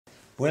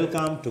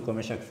Welcome to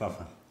Komesha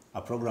Kifafa,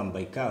 a program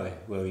by Kawe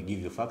where we give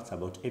you facts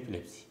about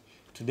epilepsy.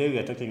 Today we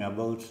are talking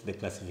about the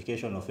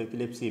classification of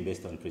epilepsy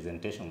based on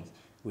presentations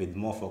with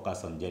more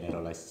focus on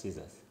generalized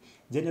seizures.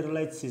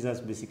 Generalized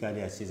seizures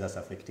basically are seizures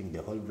affecting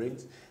the whole brain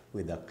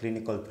with a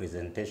clinical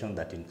presentation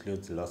that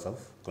includes loss of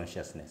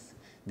consciousness.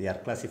 They are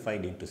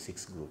classified into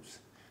 6 groups.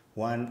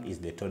 One is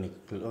the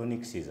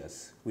tonic-clonic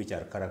seizures, which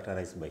are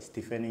characterized by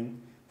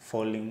stiffening,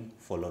 falling,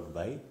 followed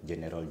by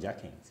general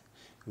jerkings.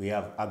 We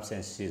have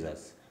absence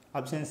seizures.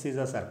 Absence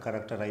seizures are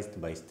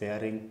characterized by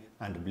staring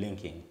and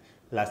blinking,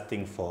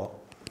 lasting for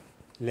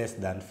less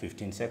than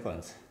 15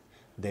 seconds.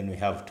 Then we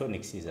have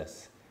tonic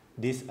seizures.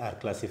 These are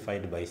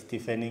classified by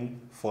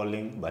stiffening,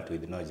 falling, but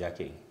with no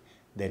jerking.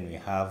 Then we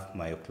have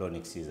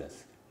myoclonic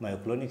seizures.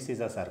 Myoclonic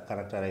seizures are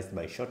characterized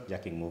by short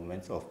jerking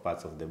movements of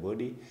parts of the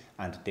body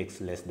and takes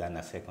less than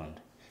a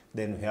second.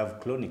 Then we have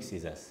clonic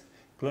seizures.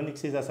 Clonic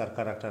seizures are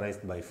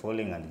characterized by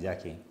falling and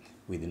jerking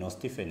with no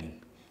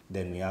stiffening.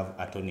 Then we have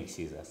atonic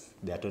seizures.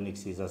 The atonic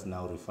seizures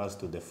now refers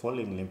to the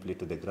falling limply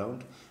to the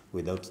ground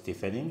without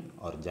stiffening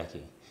or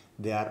jerking.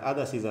 There are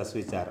other seizures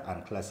which are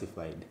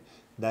unclassified.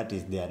 That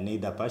is, they are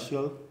neither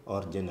partial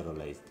or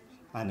generalized.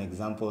 An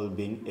example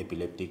being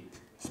epileptic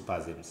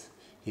spasms.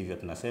 Hivyo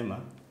tunasema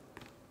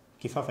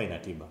kifafa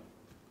inatiba.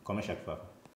 Komesha kifafa.